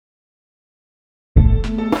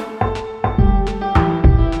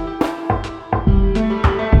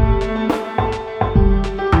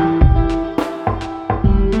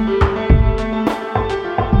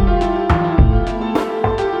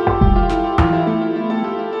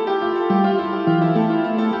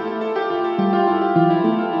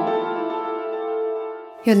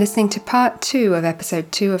You're listening to part 2 of episode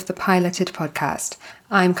 2 of the Piloted podcast.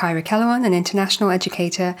 I'm Kyra Kellewan, an international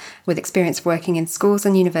educator with experience working in schools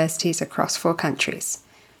and universities across 4 countries.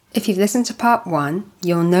 If you've listened to part 1,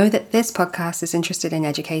 you'll know that this podcast is interested in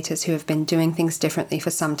educators who have been doing things differently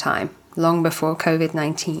for some time, long before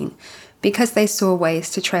COVID-19, because they saw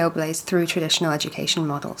ways to trailblaze through traditional education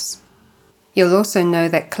models. You'll also know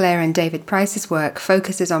that Claire and David Price's work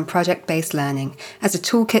focuses on project-based learning as a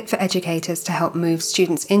toolkit for educators to help move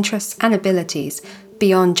students' interests and abilities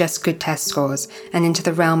beyond just good test scores and into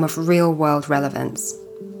the realm of real-world relevance.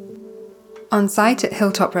 On site at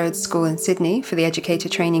Hilltop Road School in Sydney for the educator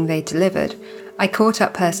training they delivered, I caught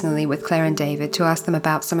up personally with Claire and David to ask them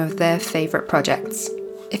about some of their favourite projects.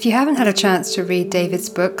 If you haven't had a chance to read David's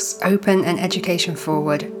books, Open and Education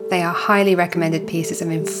Forward, they are highly recommended pieces of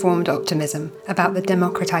informed optimism about the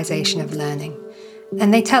democratisation of learning.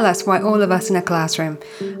 And they tell us why all of us in a classroom,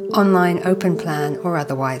 online, open plan or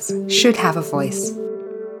otherwise, should have a voice.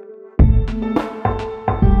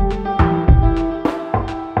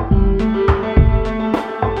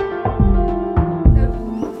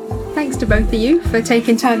 Thanks to both of you for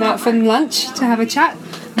taking time out from lunch to have a chat.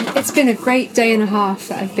 It's been a great day and a half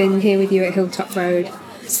that I've been here with you at Hilltop Road,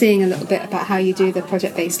 seeing a little bit about how you do the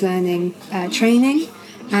project-based learning training.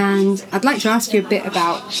 And I'd like to ask you a bit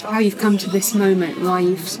about how you've come to this moment, why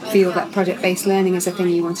you feel that project-based learning is a thing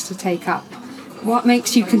you wanted to take up. What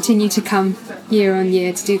makes you continue to come year on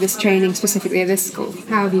year to do this training specifically at this school?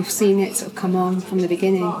 How have you seen it sort of come on from the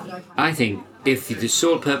beginning? I think if the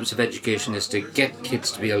sole purpose of education is to get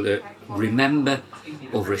kids to be able to remember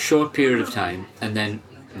over a short period of time and then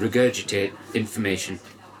regurgitate information,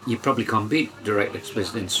 you probably can't beat direct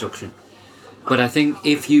explicit instruction. But I think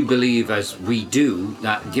if you believe, as we do,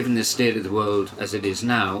 that given the state of the world as it is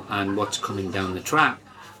now and what's coming down the track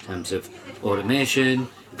in terms of automation,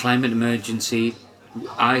 climate emergency,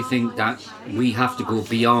 I think that we have to go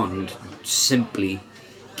beyond simply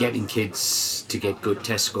getting kids to get good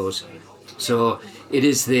test scores. So it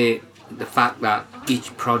is the fact that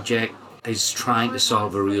each project is trying to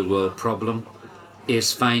solve a real world problem,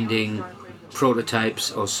 is finding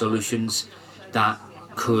prototypes or solutions that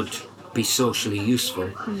could be socially useful.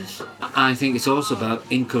 I think it's also about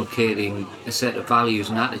inculcating a set of values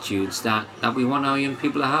and attitudes that we want our young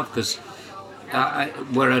people to have, because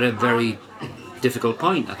we're at a very difficult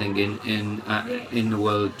point, I think, in the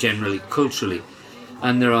world generally, culturally.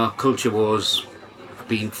 And there are culture wars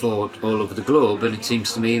being fought all over the globe, and it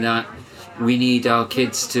seems to me that we need our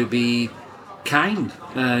kids to be kind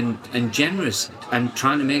and generous and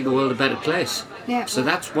trying to make the world a better place. Yeah. So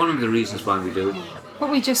that's one of the reasons why we do it.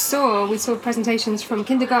 What we saw presentations from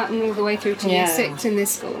kindergarten all the way through to year 6 in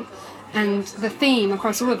this school. And the theme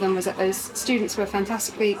across all of them was that those students were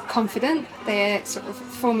fantastically confident. Their sort of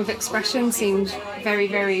form of expression seemed very,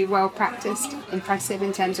 very well practiced, impressive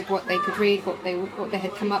in terms of what they could read, what they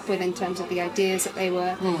had come up with in terms of the ideas that they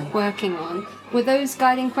were working on. Were those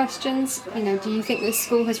guiding questions? You know, do you think this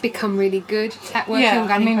school has become really good at working on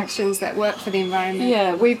guiding questions that work for the environment?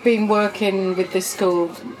 Yeah, we've been working with this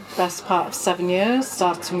school best part of 7 years,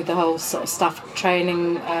 starting with the whole sort of staff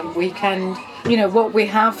training weekend. You know, what we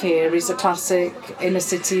have here is a classic inner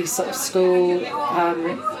city sort of school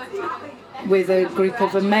with a group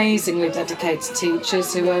of amazingly dedicated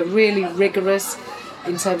teachers who are really rigorous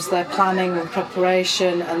in terms of their planning and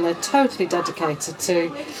preparation, and they're totally dedicated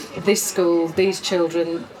to this school, these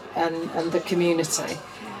children and the community.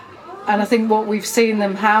 And I think what we've seen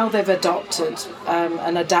them, how they've adopted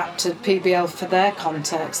and adapted PBL for their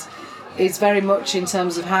context is very much in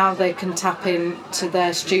terms of how they can tap into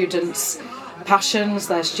their students' passions,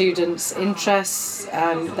 their students' interests,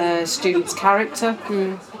 and their students' character,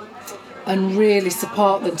 and really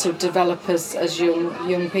support them to develop as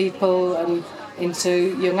young people and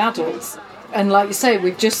into young adults. And like you say,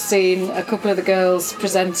 we've just seen a couple of the girls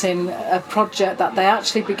presenting a project that they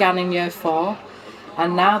actually began in year 4,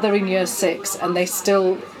 and now they're in year 6, and they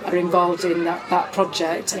still are involved in that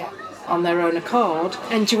project on their own accord.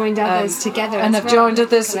 And joined others together and as have joined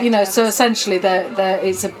others, you know, so essentially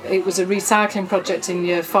it was a recycling project in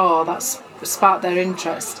year 4 that's sparked their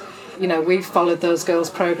interest. You know, we've followed those girls'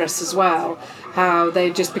 progress as well, how they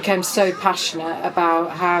just became so passionate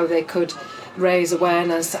about how they could raise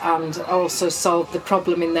awareness and also solve the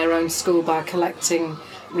problem in their own school by collecting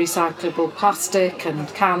recyclable plastic and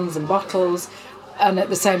cans and bottles, and at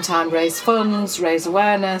the same time raise funds, raise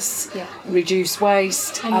awareness, reduce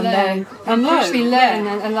waste, and learn. Actually learn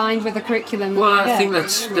and aligned with the curriculum. Well, I think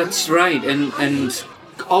that's right, and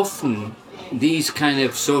often these kind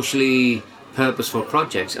of socially purposeful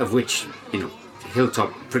projects, of which, you know,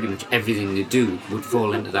 Hilltop, pretty much everything they do would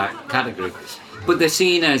fall into that category. but they're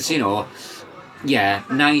seen as,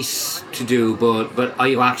 nice to do, but are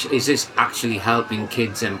you actually? Is this actually helping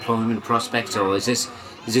kids' employment prospects, or is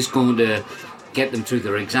this going to get them through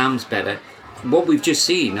their exams better? What we've just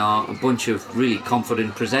seen are a bunch of really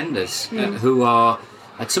confident presenters who are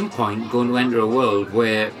at some point going to enter a world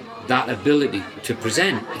where that ability to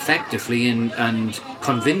present effectively and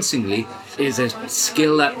convincingly is a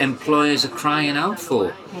skill that employers are crying out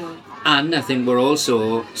for. And I think we're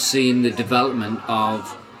also seeing the development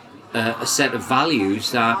of a set of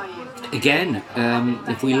values that, again,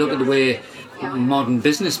 if we look at the way modern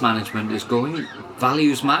business management is going,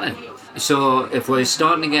 values matter. So if we're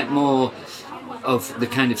starting to get more of the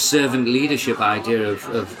kind of servant leadership idea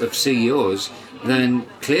of CEOs, then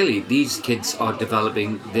clearly these kids are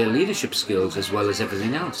developing their leadership skills as well as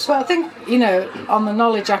everything else. Well, I think, on the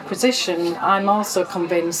knowledge acquisition, I'm also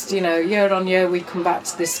convinced, year on year we come back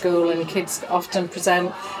to this school and kids often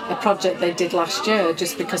present a project they did last year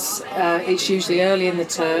just because it's usually early in the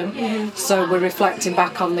term. So we're reflecting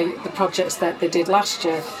back on the projects that they did last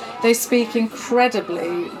year. They speak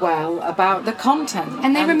incredibly well about the content.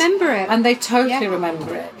 And they remember it. And they totally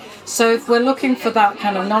remember it. So if we're looking for that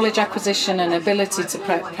kind of knowledge acquisition and ability to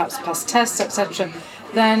perhaps pass tests, etc.,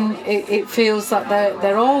 then it feels that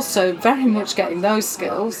they're also very much getting those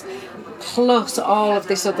skills, plus all of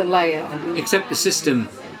this other layer. Except the system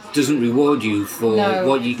doesn't reward you for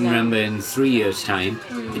what you can remember in 3 years' time.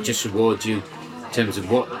 It just rewards you in terms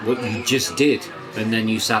of what you just did, and then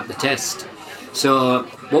you sat the test. So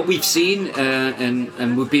what we've seen,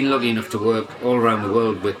 and we've been lucky enough to work all around the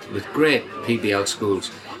world with great PBL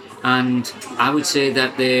schools, and I would say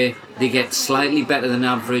that they get slightly better than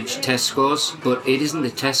average test scores, but it isn't the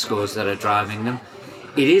test scores that are driving them.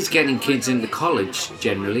 It is getting kids into college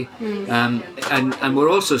generally, and we're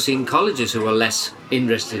also seeing colleges who are less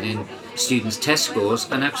interested in students' test scores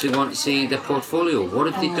and actually want to see their portfolio.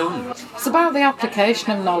 What have they done? It's about the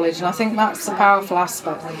application of knowledge, and I think that's the powerful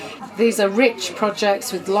aspect. These are rich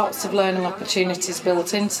projects with lots of learning opportunities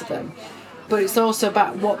built into them, but it's also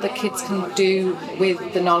about what the kids can do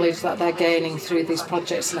with the knowledge that they're gaining through these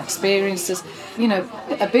projects and experiences.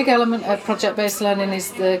 A big element of project-based learning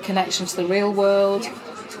is the connection to the real world,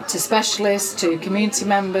 to specialists, to community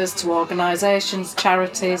members, to organisations,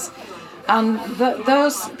 charities. And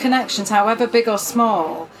those connections, however big or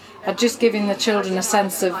small, are just giving the children a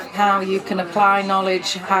sense of how you can apply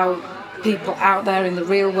knowledge, how people out there in the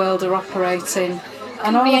real world are operating.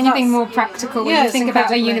 And all be anything more practical when you think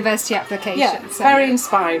about a university application. Yeah, so, very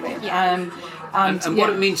inspiring. Yeah. And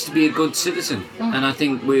what it means to be a good citizen. And I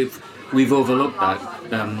think we've overlooked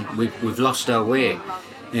that. We've lost our way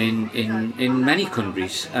in many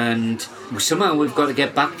countries, and somehow we've got to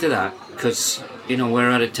get back to that, because we're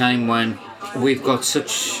at a time when we've got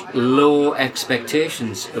such low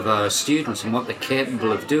expectations of our students and what they're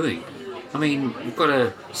capable of doing. I mean, we've got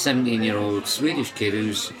a 17-year-old Swedish kid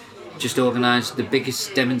who's just organised the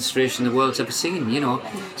biggest demonstration the world's ever seen,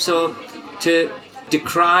 So to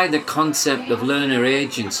decry the concept of learner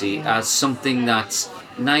agency as something that's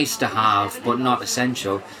nice to have but not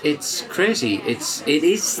essential, it's crazy. It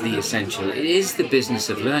is the essential. It is the business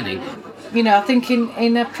of learning. I think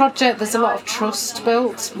in a project there's a lot of trust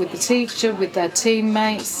built with the teacher, with their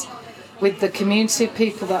teammates, with the community of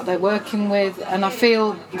people that they're working with, and I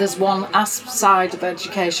feel there's one side of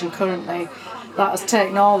education currently that has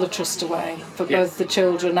taken all the trust away for both the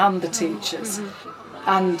children and the teachers.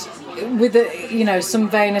 And with some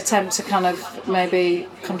vain attempt to kind of maybe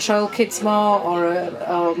control kids more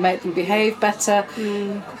or make them behave better.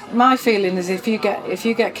 My feeling is if you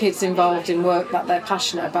get kids involved in work that they're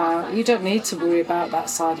passionate about, you don't need to worry about that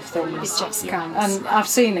side of things. It just counts. And I've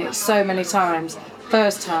seen it so many times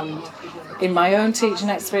firsthand in my own teaching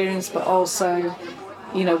experience, but also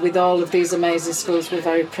with all of these amazing schools we're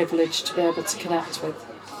very privileged to be able to connect with.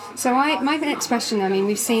 So my next question,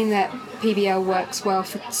 we've seen that PBL works well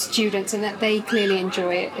for students and that they clearly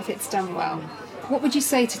enjoy it if it's done well. What would you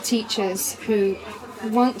say to teachers who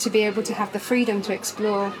want to be able to have the freedom to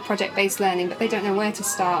explore project-based learning but they don't know where to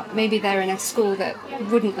start? Maybe they're in a school that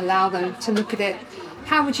wouldn't allow them to look at it.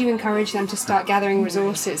 How would you encourage them to start gathering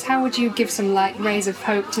resources? How would you give some rays of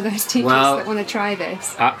hope to those teachers that want to try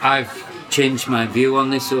this? I've changed my view on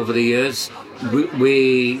this over the years.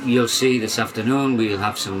 You'll see this afternoon we'll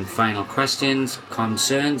have some final questions,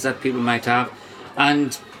 concerns that people might have,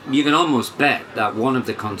 and you can almost bet that one of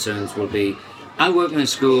the concerns will be, I work in a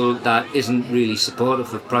school that isn't really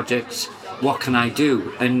supportive of projects, what can I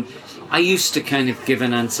do? And I used to kind of give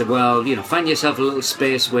an answer, find yourself a little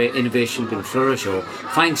space where innovation can flourish, or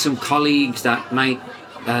find some colleagues that might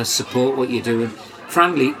support what you're doing.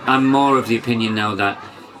 Frankly, I'm more of the opinion now that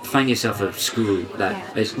find yourself a school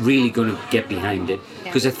that is really going to get behind it.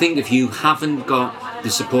 Because I think if you haven't got the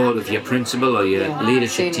support of your principal or your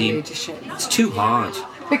leadership team, it's too hard.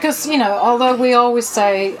 Because, although we always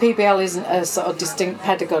say PBL isn't a sort of distinct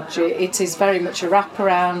pedagogy, it is very much a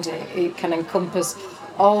wraparound. It can encompass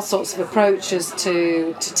all sorts of approaches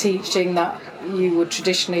to teaching that you would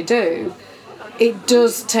traditionally do. It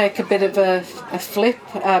does take a bit of a flip,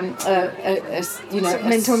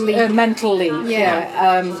 mental leap.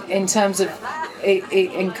 In terms of it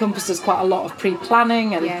encompasses quite a lot of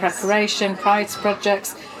pre-planning and preparation prior to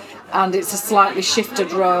projects, and it's a slightly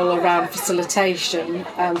shifted role around facilitation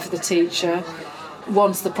for the teacher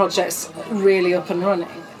once the project's really up and running.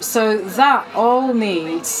 So that all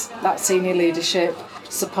needs that senior leadership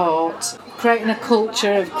support, creating a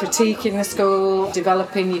culture of critiquing the school,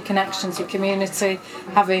 developing your connections with community,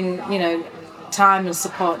 having, time and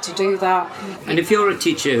support to do that. And if you're a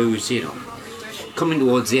teacher who's, coming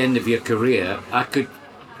towards the end of your career, I could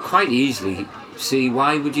quite easily see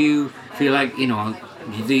why would you feel like,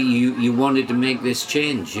 you wanted to make this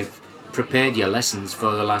change. You've prepared your lessons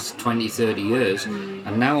for the last 20, 30 years,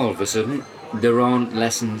 and now all of a sudden there aren't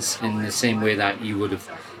lessons in the same way that you would have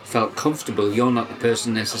felt comfortable. You're not the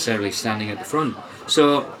person necessarily standing at the front.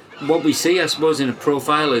 So what we see, I suppose, in a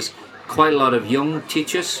profile is quite a lot of young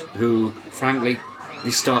teachers who, frankly,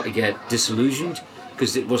 they start to get disillusioned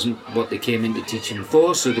because it wasn't what they came into teaching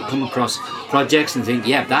for. So they come across projects and think,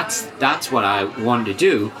 that's what I want to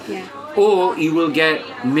do. Yeah. Or you will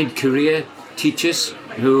get mid-career teachers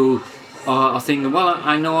who are thinking, well,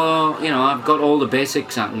 I know, I've got all the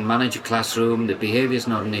basics. I can manage a classroom. The behaviour's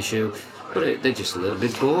not an issue. But they're just a little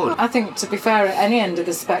bit bored. I think, to be fair, at any end of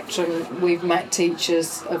the spectrum, we've met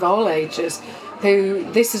teachers of all ages who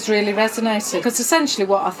this has really resonated. Because essentially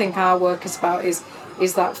what I think our work is about is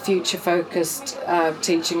that future-focused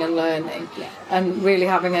teaching and learning, and really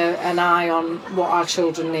having an eye on what our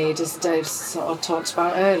children need, as Dave sort of talked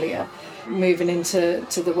about earlier, moving into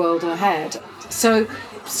the world ahead. So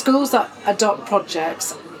schools that adopt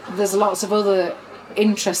projects, there's lots of other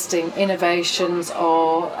interesting innovations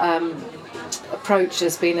or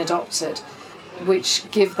approaches being adopted which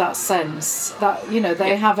give that sense that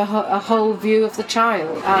they have a whole view of the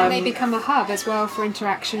child, and they become a hub as well for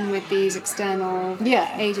interaction with these external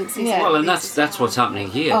agencies. Well, and that's what's happening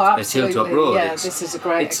here at Hilltop Road. This is a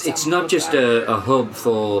great it's not just a hub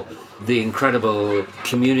for the incredible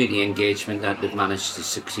community engagement that they've managed to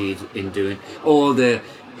succeed in doing, or the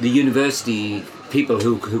university people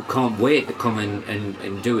who can't wait to come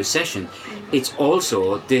and do a session. It's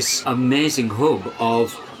also this amazing hub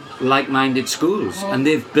of like-minded schools, and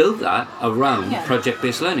they've built that around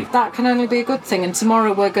project-based learning. That can only be a good thing, and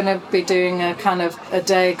tomorrow we're going to be doing a kind of a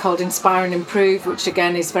day called Inspire and Improve, which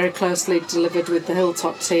again is very closely delivered with the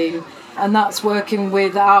Hilltop team, and that's working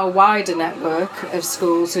with our wider network of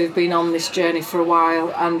schools who've been on this journey for a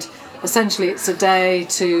while, and essentially it's a day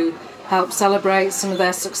to help celebrate some of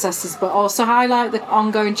their successes but also highlight the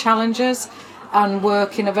ongoing challenges and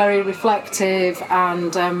work in a very reflective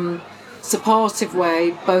and supportive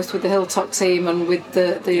way, both with the Hilltop team and with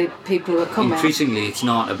the people who are coming. Increasingly, it's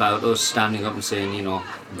not about us standing up and saying,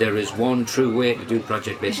 there is one true way to do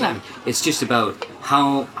project-based learning. It's just about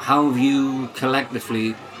how have you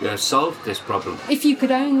collectively solved this problem. If you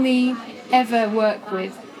could only ever work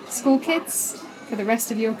with school kids for the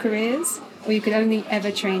rest of your careers, or you could only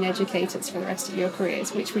ever train educators for the rest of your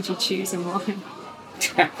careers, which would you choose and why?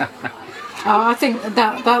 I think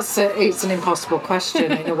it's an impossible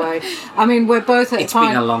question in a way. I mean, we're both at It's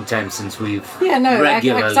been a long time since we've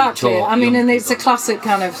regularly exactly. taught. I mean, and it's a classic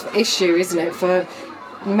kind of issue, isn't it, for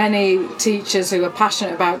many teachers who are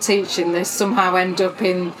passionate about teaching. They somehow end up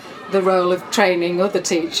in the role of training other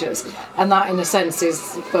teachers, and that, in a sense,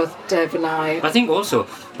 is both Dave and I. I think also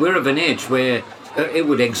we're of an age where it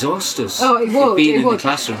would exhaust us. Oh, it would. Being it in would. the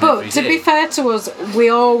classroom But every to day. be fair to us, we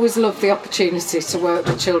always love the opportunity to work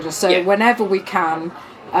with children. So whenever we can,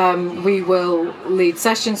 we will lead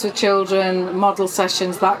sessions with children, model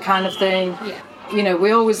sessions, that kind of thing. Yeah.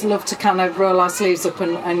 We always love to kind of roll our sleeves up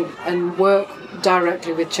and work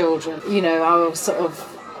directly with children. Our sort of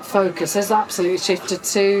focus has absolutely shifted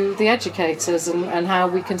to the educators and how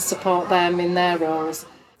we can support them in their roles.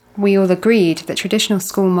 We all agreed that traditional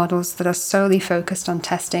school models that are solely focused on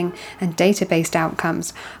testing and data-based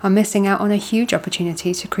outcomes are missing out on a huge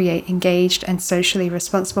opportunity to create engaged and socially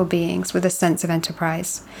responsible beings with a sense of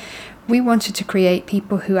enterprise. We wanted to create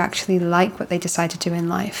people who actually like what they decide to do in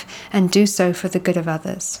life and do so for the good of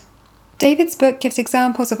others. David's book gives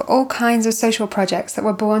examples of all kinds of social projects that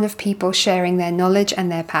were born of people sharing their knowledge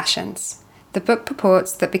and their passions. The book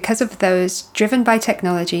purports that because of those driven by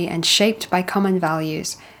technology and shaped by common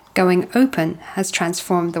values, Going open has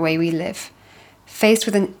transformed the way we live. Faced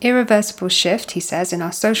with an irreversible shift, he says, in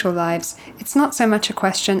our social lives, it's not so much a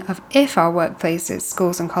question of if our workplaces,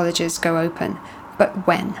 schools and colleges go open, but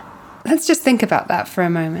when. Let's just think about that for a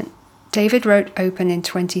moment. David wrote Open in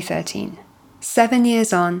 2013. 7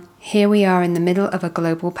 years on, here we are in the middle of a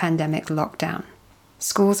global pandemic lockdown.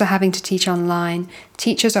 Schools are having to teach online,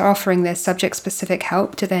 teachers are offering their subject-specific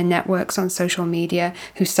help to their networks on social media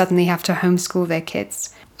who suddenly have to homeschool their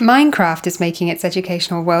kids. Minecraft is making its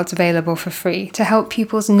educational worlds available for free to help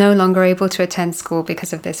pupils no longer able to attend school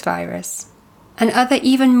because of this virus. And other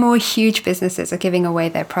even more huge businesses are giving away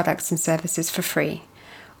their products and services for free.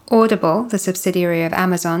 Audible, the subsidiary of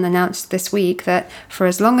Amazon, announced this week that for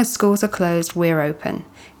as long as schools are closed, we're open.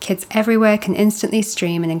 Kids everywhere can instantly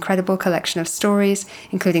stream an incredible collection of stories,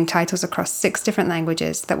 including titles across 6 different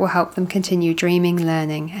languages that will help them continue dreaming,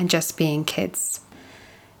 learning, and just being kids.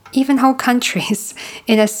 Even whole countries.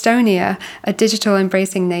 In Estonia, a digital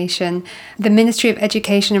embracing nation, the Ministry of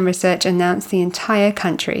Education and Research announced the entire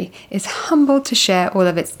country is humbled to share all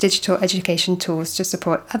of its digital education tools to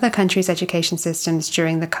support other countries' education systems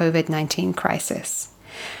during the COVID-19 crisis.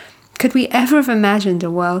 Could we ever have imagined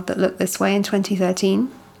a world that looked this way in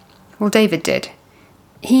 2013? Well, David did.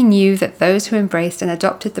 He knew that those who embraced and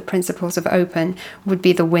adopted the principles of open would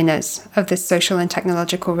be the winners of this social and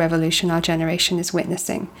technological revolution our generation is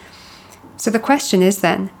witnessing. So the question is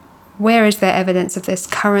then, where is there evidence of this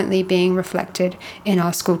currently being reflected in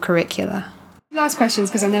our school curricula? Last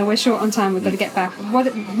questions, because I know we're short on time, we've got to get back.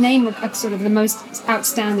 Name a sort of the most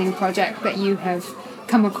outstanding project that you have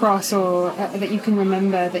come across or that you can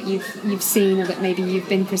remember that you've seen or that maybe you've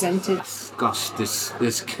been presented? Gosh,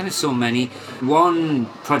 there's kind of so many. One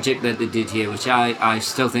project that they did here, which I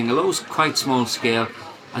still think, although it's quite small scale,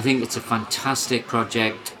 I think it's a fantastic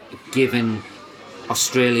project given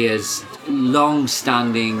Australia's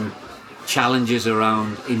long-standing challenges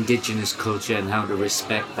around Indigenous culture and how to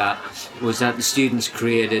respect that, was that the students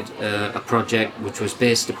created a project which was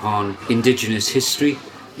based upon Indigenous history,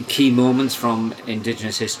 key moments from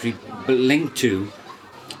Indigenous history, but linked to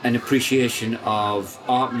an appreciation of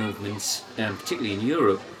art movements, particularly in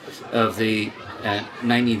Europe, of the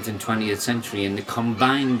 19th and 20th century, and they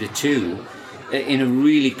combined the two in a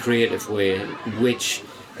really creative way, which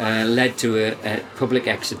led to a public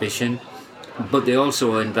exhibition. But they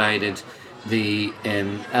also invited the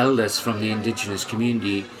elders from the Indigenous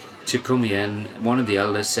community to come here, and one of the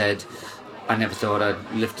elders said, I never thought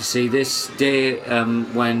I'd live to see this day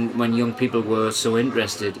when young people were so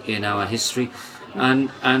interested in our history.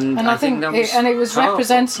 And I think that was it was powerful.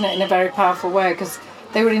 representing it in a very powerful way, because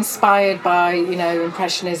they were inspired by,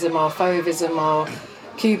 Impressionism or Fauvism or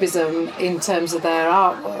Cubism in terms of their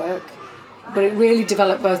artwork, but it really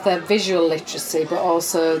developed both their visual literacy but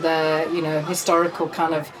also their, historical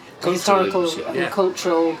kind of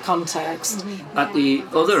cultural context. Mm-hmm. At the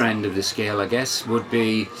other end of the scale, I guess, would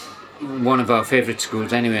be one of our favourite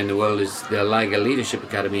schools anywhere in the world is the Liga Leadership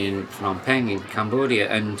Academy in Phnom Penh in Cambodia,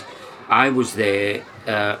 and I was there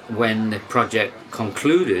when the project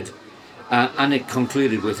concluded, and it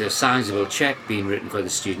concluded with a sizable cheque being written for the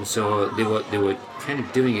students. So they were kind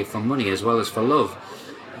of doing it for money as well as for love.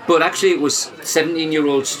 But actually, it was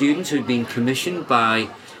 17-year-old students who'd been commissioned by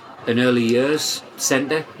an early years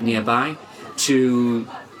centre nearby to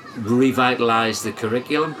revitalise the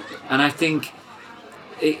curriculum, and I think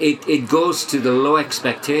it goes to the low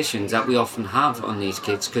expectations that we often have on these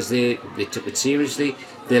kids, because they took it seriously.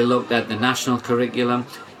 They looked at the national curriculum,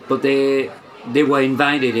 but they were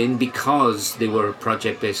invited in because they were a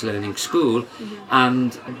project-based learning school,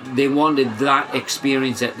 and they wanted that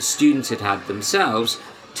experience that the students had had themselves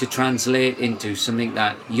to translate into something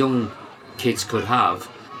that young kids could have.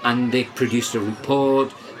 And they produced a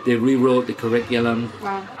report, they rewrote the curriculum.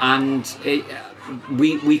 Wow. And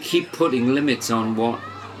we keep putting limits on what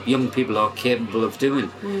young people are capable of doing,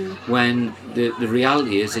 when the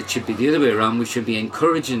reality is it should be the other way around. We should be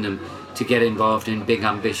encouraging them to get involved in big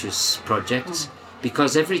ambitious projects,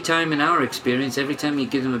 because every time, in our experience, every time you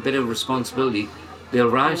give them a bit of responsibility, they'll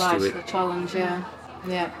rise to it. The challenge, yeah.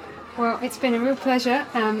 Well, it's been a real pleasure.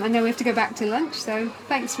 I know we have to go back to lunch, so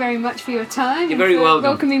thanks very much for your time. You're very welcome.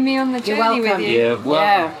 Welcoming me on the journey with you.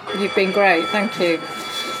 Yeah, you've been great. Thank you.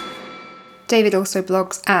 David also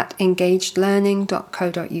blogs at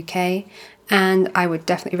engagedlearning.co.uk, and I would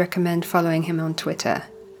definitely recommend following him on Twitter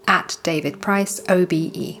at David Price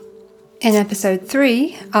OBE. In episode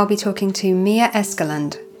 3, I'll be talking to Mia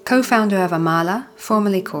Eskeland, co-founder of Amala,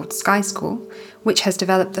 formerly called Sky School, which has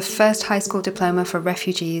developed the first high school diploma for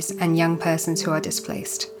refugees and young persons who are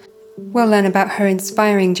displaced. We'll learn about her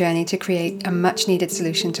inspiring journey to create a much-needed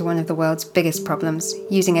solution to one of the world's biggest problems,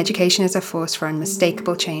 using education as a force for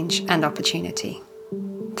unmistakable change and opportunity.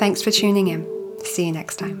 Thanks for tuning in. See you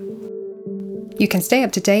next time. You can stay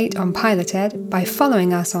up to date on Piloted by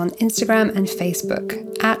following us on Instagram and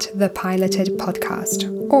Facebook at The Piloted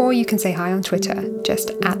Podcast, or you can say hi on Twitter,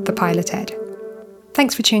 just at The Piloted.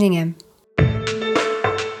 Thanks for tuning in.